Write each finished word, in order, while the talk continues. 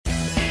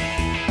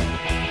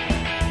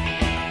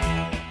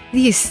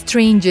The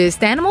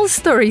strangest animal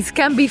stories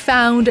can be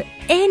found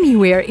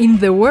anywhere in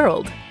the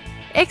world.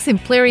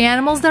 Exemplary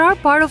animals that are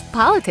part of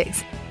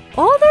politics.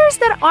 Others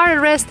that are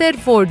arrested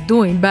for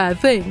doing bad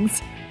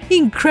things.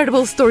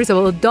 Incredible stories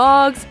about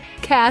dogs,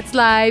 cats'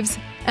 lives,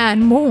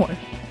 and more.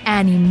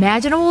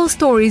 Unimaginable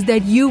stories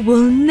that you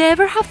will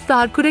never have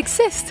thought could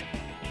exist.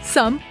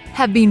 Some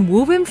have been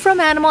woven from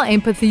animal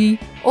empathy,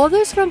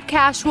 others from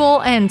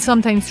casual and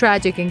sometimes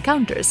tragic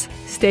encounters.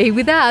 Stay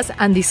with us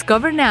and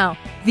discover now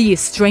the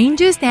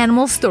strangest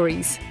animal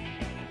stories.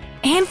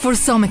 And for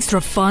some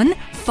extra fun,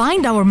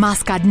 find our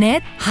mascot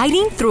Ned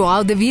hiding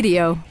throughout the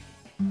video.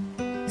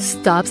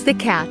 Stops the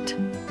cat.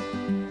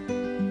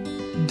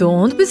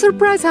 Don't be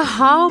surprised at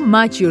how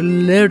much your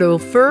little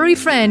furry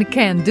friend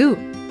can do.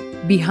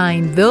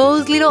 Behind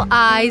those little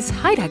eyes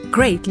hide a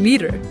great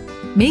leader.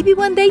 Maybe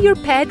one day your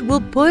pet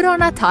will put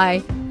on a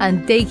tie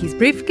and take his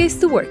briefcase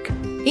to work.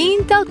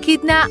 In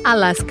Talkeetna,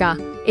 Alaska,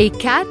 a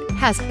cat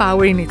has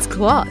power in its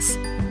claws.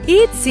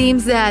 It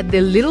seems that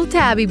the little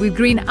tabby with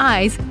green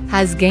eyes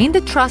has gained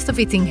the trust of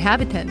its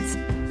inhabitants.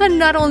 And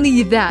not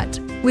only that,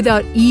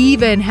 without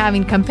even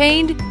having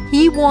campaigned,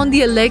 he won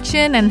the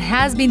election and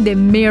has been the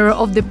mayor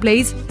of the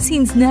place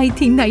since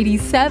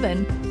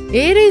 1997.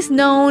 It is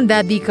known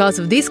that because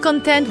of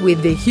discontent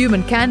with the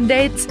human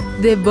candidates,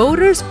 the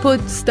voters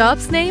put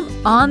Stubbs' name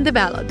on the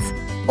ballots.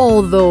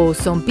 Although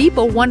some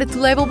people wanted to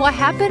label what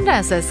happened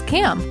as a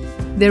scam,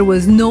 there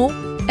was no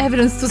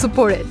evidence to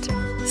support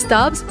it.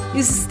 Stubbs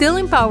is still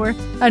in power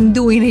and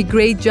doing a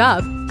great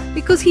job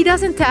because he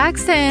doesn't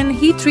tax and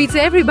he treats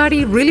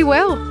everybody really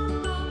well.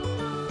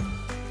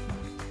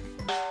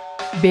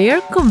 Bear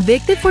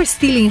convicted for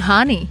stealing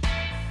honey.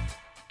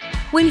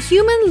 When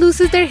humans lose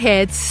their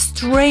heads,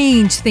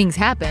 strange things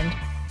happen.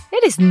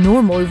 It is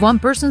normal if one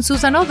person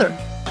sues another.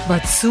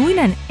 But suing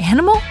an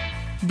animal?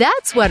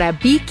 That's what a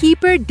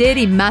beekeeper did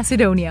in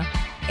Macedonia.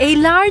 A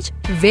large,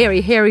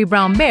 very hairy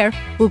brown bear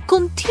will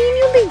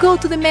continually go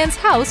to the man's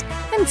house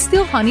and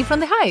steal honey from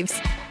the hives.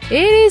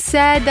 It is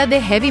said that the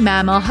heavy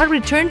mammal had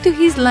returned to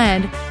his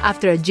land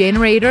after a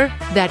generator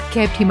that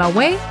kept him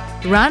away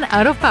ran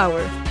out of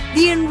power.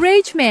 The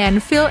enraged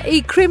man filed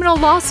a criminal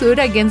lawsuit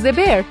against the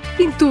bear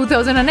in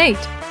 2008.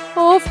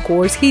 Of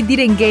course, he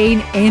didn't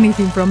gain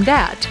anything from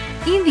that.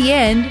 In the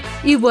end,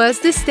 it was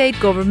the state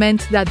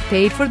government that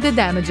paid for the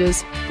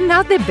damages,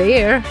 not the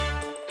bear.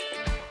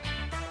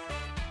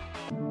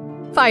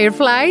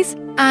 Fireflies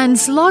and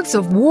slugs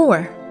of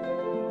war.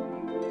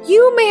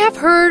 You may have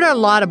heard a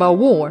lot about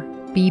war.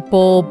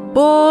 People,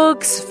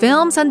 books,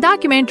 films, and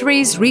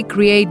documentaries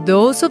recreate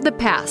those of the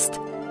past.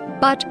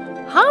 But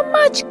how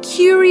much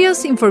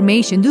curious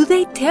information do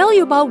they tell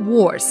you about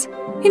wars?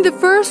 In the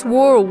First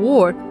World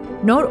War,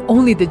 not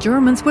only the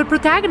Germans were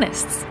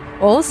protagonists.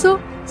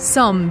 Also,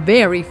 some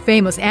very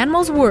famous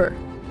animals were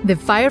the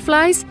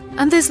fireflies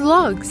and the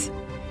slugs.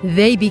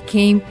 They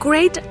became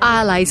great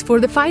allies for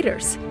the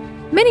fighters.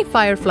 Many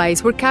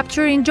fireflies were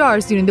captured in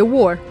jars during the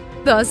war.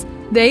 Thus,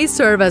 they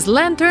serve as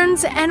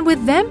lanterns, and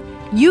with them,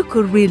 you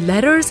could read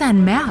letters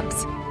and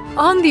maps.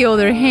 On the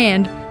other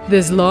hand,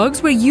 the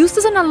slugs were used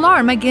as an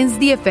alarm against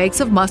the effects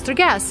of mustard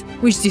gas,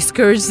 which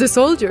discouraged the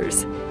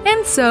soldiers.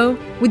 And so,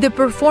 with the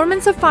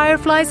performance of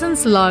fireflies and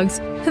slugs,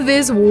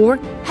 this war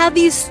had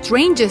the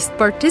strangest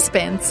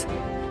participants.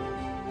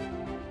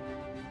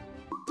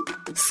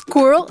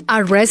 Squirrel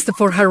arrested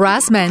for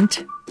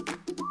harassment.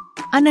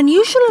 An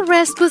unusual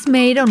arrest was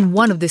made on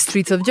one of the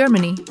streets of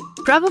Germany.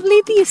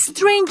 Probably the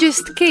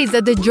strangest case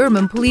that the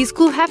German police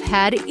could have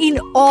had in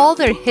all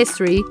their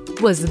history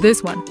was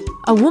this one.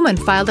 A woman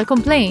filed a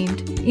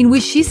complaint in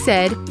which she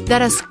said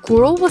that a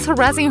squirrel was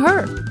harassing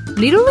her.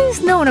 Little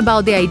is known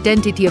about the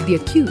identity of the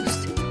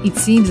accused. It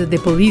seems that the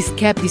police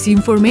kept this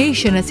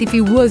information as if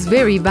it was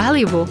very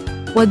valuable.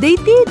 What they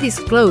did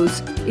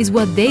disclose is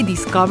what they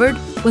discovered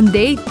when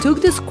they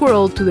took the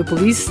squirrel to the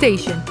police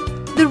station.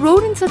 The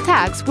rodent's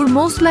attacks were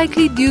most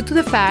likely due to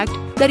the fact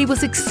that it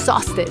was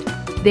exhausted.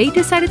 They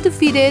decided to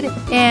feed it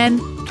and,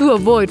 to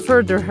avoid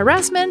further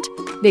harassment,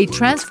 they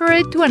transferred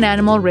it to an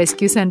animal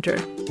rescue center.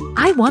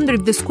 I wonder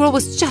if the squirrel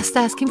was just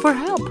asking for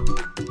help.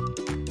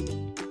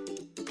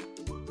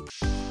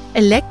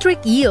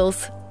 Electric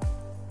eels.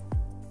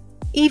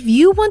 If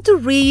you want to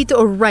read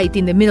or write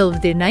in the middle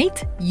of the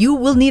night, you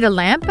will need a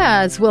lamp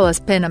as well as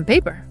pen and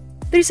paper.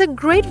 There is a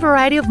great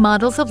variety of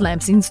models of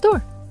lamps in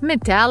store.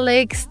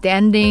 Metallic,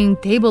 standing,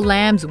 table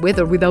lamps with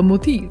or without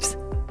motifs.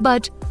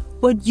 But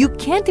what you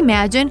can't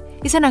imagine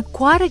is an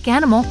aquatic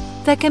animal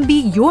that can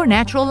be your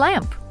natural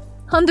lamp.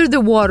 Under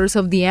the waters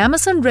of the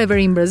Amazon River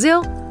in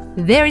Brazil,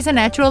 there is a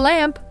natural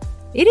lamp.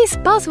 It is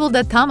possible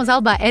that Thomas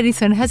Alva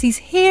Edison has his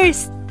hair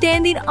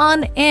standing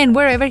on end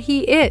wherever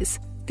he is.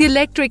 The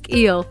electric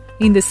eel,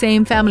 in the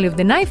same family of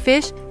the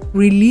knifefish,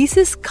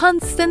 releases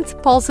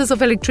constant pulses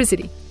of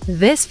electricity.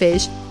 This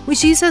fish,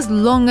 which is as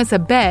long as a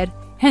bed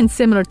and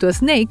similar to a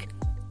snake,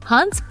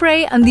 hunts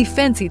prey and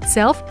defends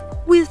itself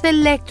with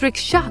electric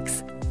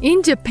shocks.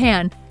 In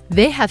Japan,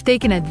 they have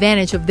taken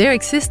advantage of their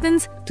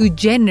existence to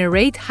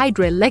generate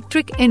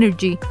hydroelectric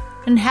energy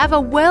and have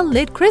a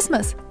well-lit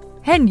Christmas.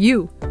 And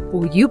you,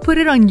 would you put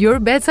it on your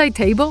bedside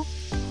table?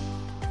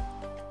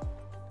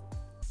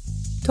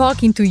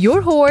 Talking to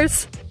your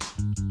horse.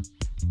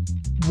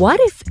 What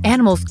if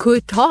animals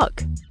could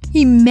talk?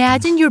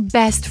 Imagine your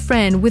best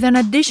friend with an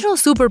additional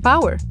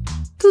superpower.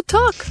 To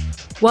talk.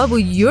 What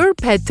would your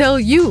pet tell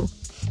you?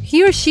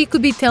 He or she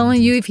could be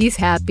telling you if he's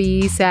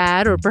happy,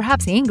 sad, or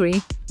perhaps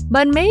angry.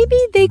 But maybe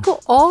they could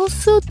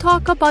also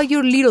talk about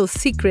your little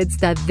secrets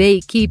that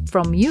they keep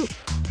from you.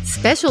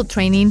 Special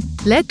training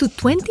led to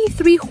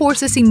 23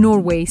 horses in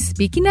Norway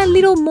speaking a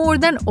little more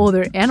than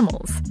other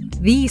animals.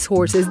 These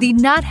horses did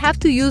not have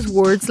to use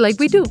words like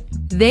we do.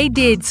 They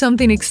did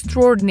something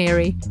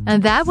extraordinary,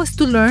 and that was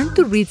to learn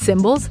to read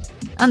symbols,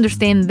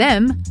 understand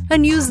them,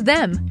 and use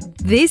them.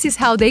 This is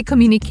how they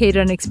communicate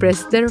and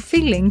express their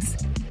feelings.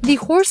 The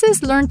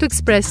horses learned to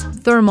express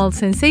thermal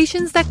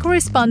sensations that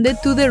corresponded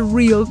to the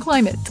real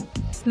climate.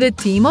 The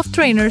team of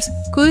trainers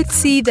could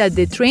see that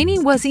the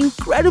training was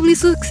incredibly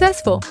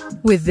successful.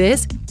 With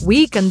this,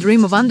 we can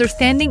dream of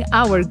understanding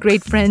our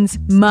great friends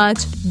much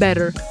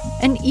better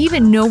and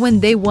even know when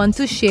they want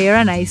to share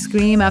an ice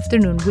cream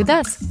afternoon with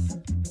us.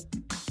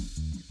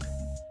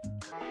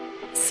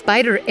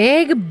 Spider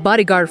egg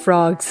bodyguard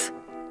frogs.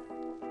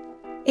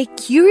 A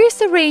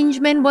curious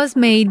arrangement was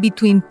made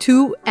between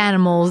two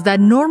animals that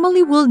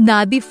normally will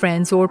not be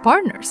friends or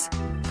partners.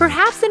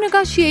 Perhaps the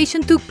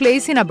negotiation took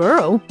place in a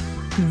burrow.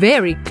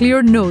 Very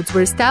clear notes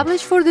were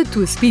established for the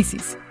two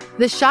species.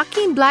 The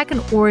shocking black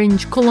and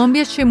orange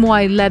Columbia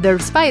chamois leather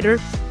spider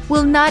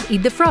will not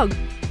eat the frog.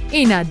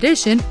 In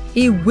addition,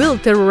 it will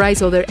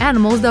terrorize other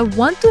animals that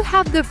want to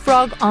have the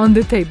frog on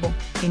the table.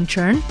 In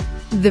turn,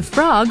 the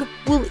frog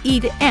will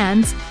eat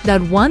ants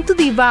that want to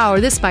devour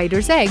the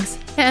spider's eggs.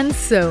 And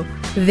so,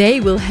 they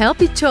will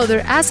help each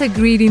other as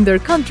agreed in their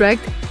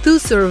contract to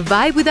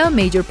survive without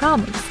major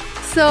problems.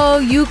 So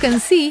you can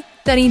see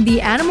that in the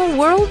animal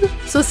world,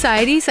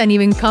 societies and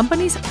even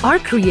companies are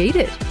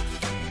created.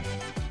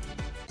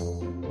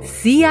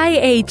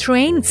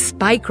 CIA-trained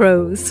spy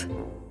crows.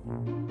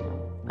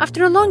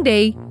 After a long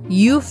day,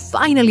 you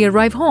finally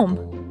arrive home.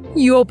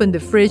 You open the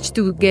fridge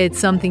to get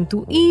something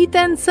to eat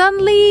and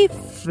suddenly,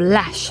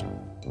 flash!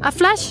 A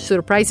flash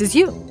surprises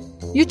you.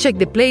 You check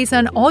the place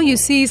and all you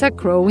see is a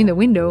crow in the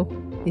window.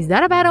 Is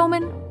that a bad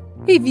omen?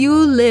 If you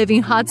live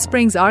in Hot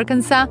Springs,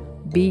 Arkansas,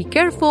 be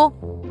careful.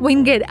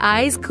 Winged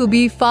eyes could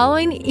be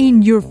following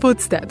in your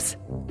footsteps.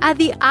 At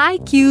the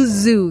IQ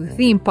Zoo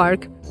theme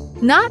park,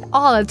 not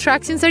all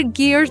attractions are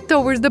geared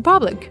towards the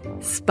public.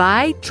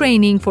 Spy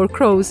training for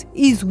crows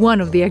is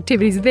one of the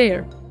activities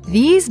there.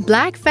 These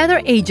black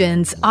feather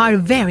agents are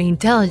very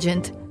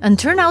intelligent and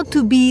turn out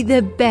to be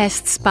the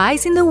best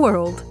spies in the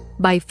world.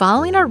 By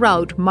following a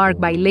route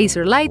marked by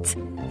laser lights,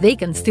 they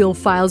can steal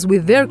files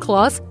with their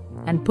claws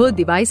and put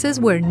devices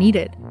where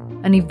needed.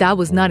 And if that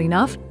was not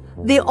enough,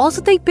 they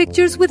also take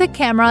pictures with a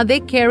camera they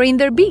carry in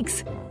their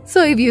beaks.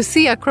 So if you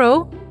see a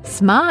crow,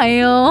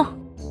 smile!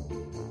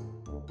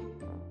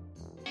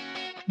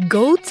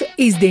 Goat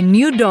is the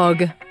new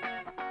dog.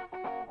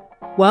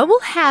 What will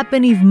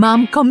happen if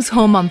mom comes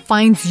home and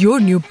finds your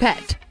new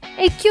pet?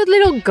 A cute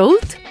little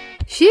goat?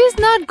 She's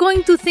not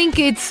going to think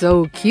it's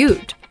so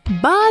cute.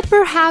 But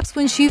perhaps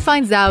when she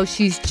finds out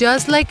she's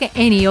just like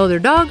any other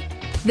dog,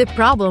 the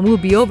problem will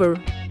be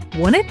over,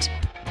 won't it?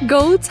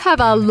 Goats have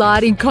a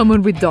lot in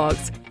common with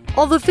dogs.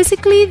 Although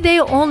physically they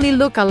only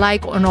look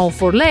alike on all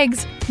four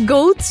legs,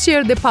 goats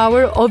share the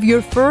power of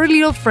your furry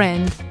little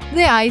friend,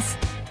 the eyes.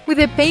 With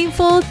a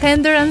painful,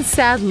 tender, and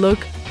sad look,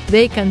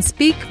 they can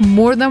speak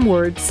more than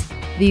words.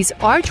 These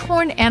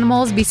arch-horned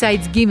animals,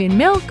 besides giving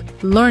milk,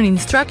 learn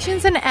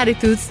instructions and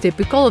attitudes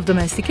typical of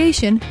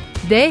domestication.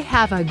 They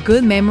have a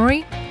good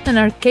memory and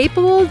are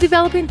capable of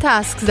developing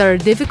tasks that are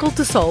difficult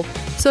to solve.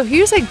 So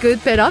here's a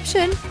good pet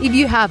option if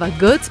you have a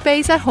good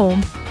space at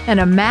home and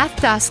a math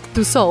task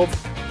to solve,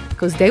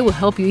 because they will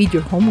help you eat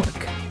your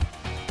homework.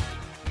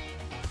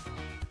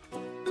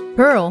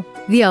 Pearl,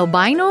 the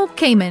albino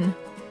caiman.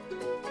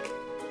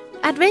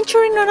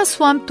 Adventuring on a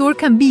swamp tour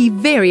can be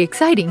very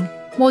exciting.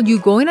 While you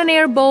go in an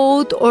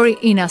airboat or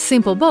in a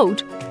simple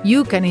boat,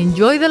 you can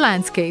enjoy the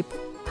landscape.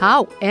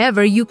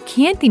 However, you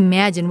can't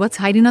imagine what's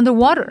hiding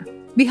underwater.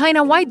 Behind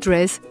a white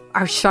dress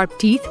are sharp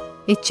teeth,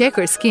 a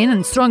checkered skin,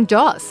 and strong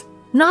jaws.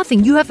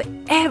 Nothing you have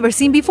ever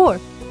seen before.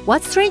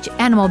 What strange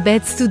animal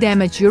bets to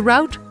damage your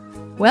route?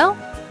 Well,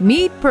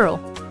 meet Pearl,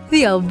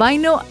 the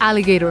albino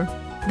alligator,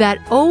 that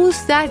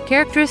owes that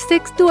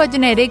characteristics to a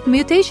genetic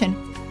mutation.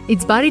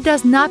 Its body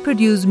does not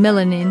produce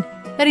melanin,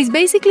 that is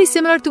basically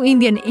similar to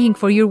Indian ink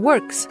for your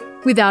works.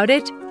 Without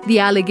it, the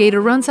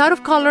alligator runs out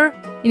of color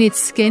in its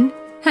skin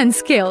and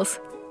scales.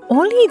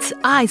 Only its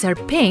eyes are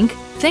pink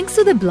thanks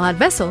to the blood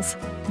vessels.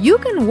 You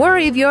can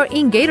worry if you're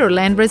in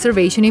Gatorland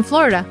Reservation in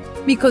Florida,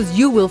 because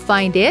you will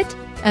find it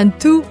and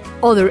two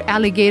other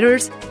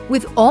alligators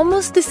with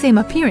almost the same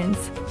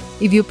appearance.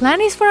 If your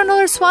plan is for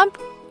another swamp,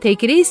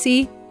 take it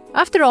easy.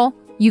 After all,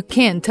 you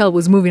can't tell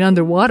what's moving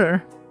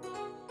underwater.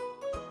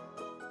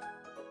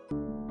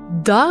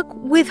 Dog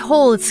with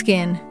whole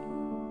skin.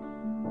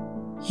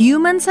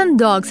 Humans and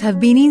dogs have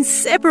been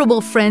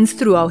inseparable friends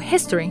throughout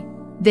history.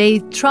 They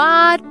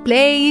trot,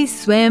 play,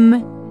 swim.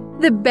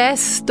 The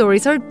best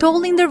stories are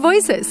told in their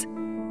voices,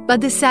 but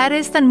the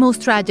saddest and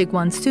most tragic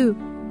ones too.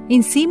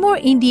 In Seymour,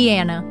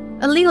 Indiana,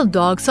 a little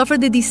dog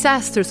suffered the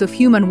disasters of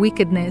human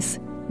wickedness.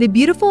 The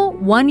beautiful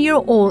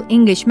 1-year-old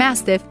English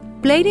Mastiff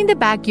played in the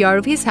backyard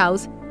of his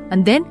house,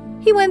 and then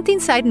he went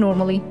inside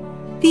normally.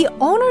 The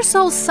owner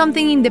saw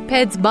something in the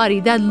pet's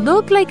body that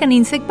looked like an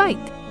insect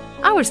bite.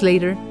 Hours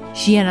later,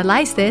 she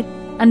analyzed it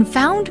and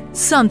found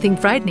something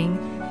frightening.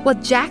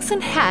 What Jackson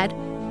had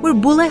were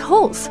bullet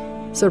holes.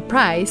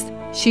 Surprised,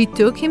 she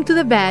took him to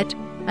the vet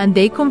and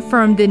they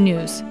confirmed the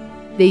news.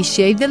 They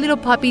shaved the little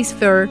puppy's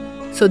fur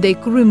so they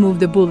could remove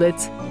the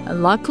bullets,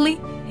 and luckily,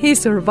 he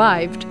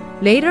survived.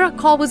 Later, a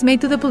call was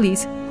made to the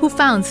police, who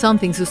found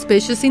something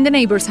suspicious in the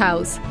neighbor's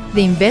house.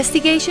 The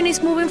investigation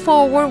is moving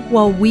forward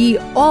while we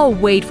all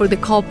wait for the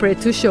culprit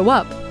to show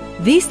up.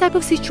 This type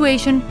of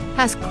situation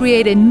has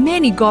created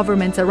many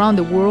governments around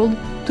the world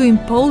to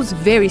impose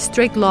very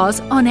strict laws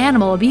on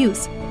animal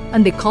abuse,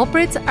 and the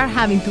culprits are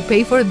having to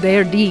pay for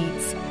their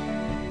deeds.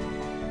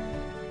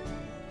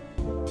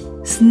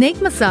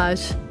 Snake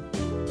massage.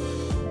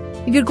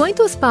 If you're going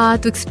to a spa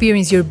to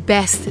experience your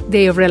best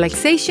day of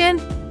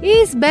relaxation,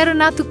 it's better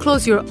not to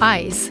close your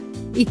eyes.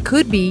 It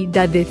could be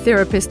that the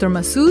therapist or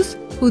masseuse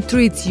who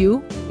treats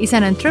you is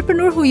an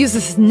entrepreneur who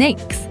uses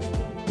snakes.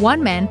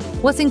 One man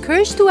was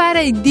encouraged to add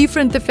a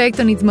different effect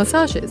on his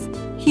massages.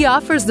 He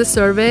offers the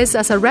service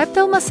as a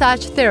reptile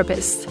massage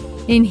therapist.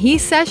 In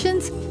his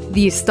sessions,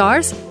 the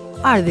stars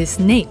are the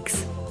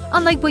snakes.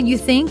 Unlike what you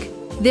think,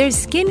 their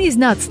skin is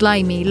not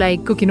slimy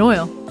like cooking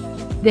oil.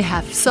 They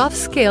have soft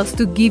scales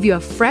to give you a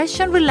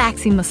fresh and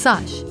relaxing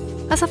massage.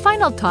 As a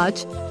final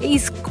touch, a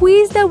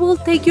squeeze that will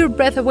take your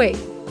breath away.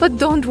 But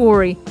don't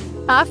worry,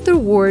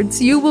 afterwards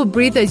you will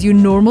breathe as you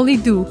normally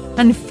do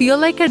and feel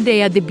like a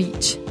day at the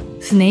beach.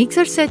 Snakes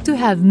are said to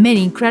have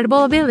many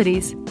incredible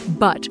abilities,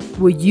 but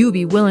would you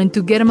be willing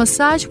to get a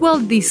massage while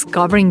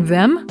discovering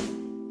them?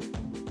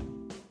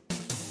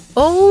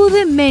 Oh,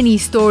 the many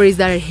stories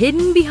that are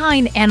hidden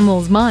behind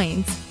animals'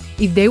 minds.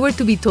 If they were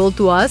to be told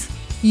to us,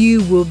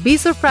 you will be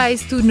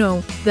surprised to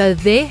know that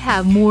they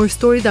have more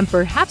stories than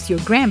perhaps your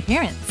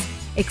grandparents.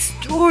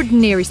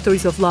 Extraordinary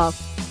stories of love,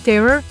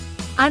 terror,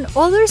 and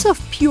others of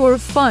pure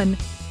fun.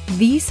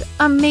 These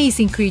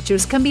amazing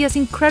creatures can be as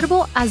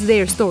incredible as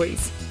their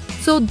stories.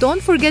 So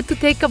don't forget to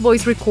take a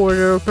voice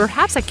recorder or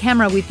perhaps a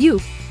camera with you,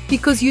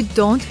 because you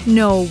don't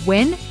know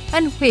when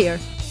and where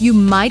you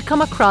might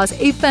come across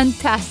a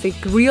fantastic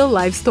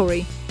real-life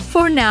story.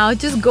 For now,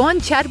 just go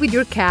and chat with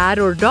your cat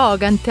or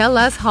dog and tell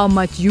us how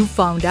much you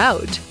found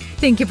out.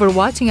 Thank you for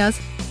watching us,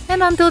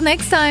 and until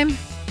next time!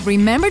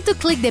 Remember to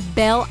click the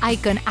bell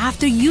icon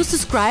after you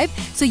subscribe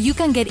so you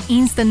can get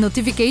instant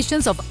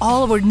notifications of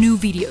all of our new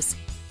videos.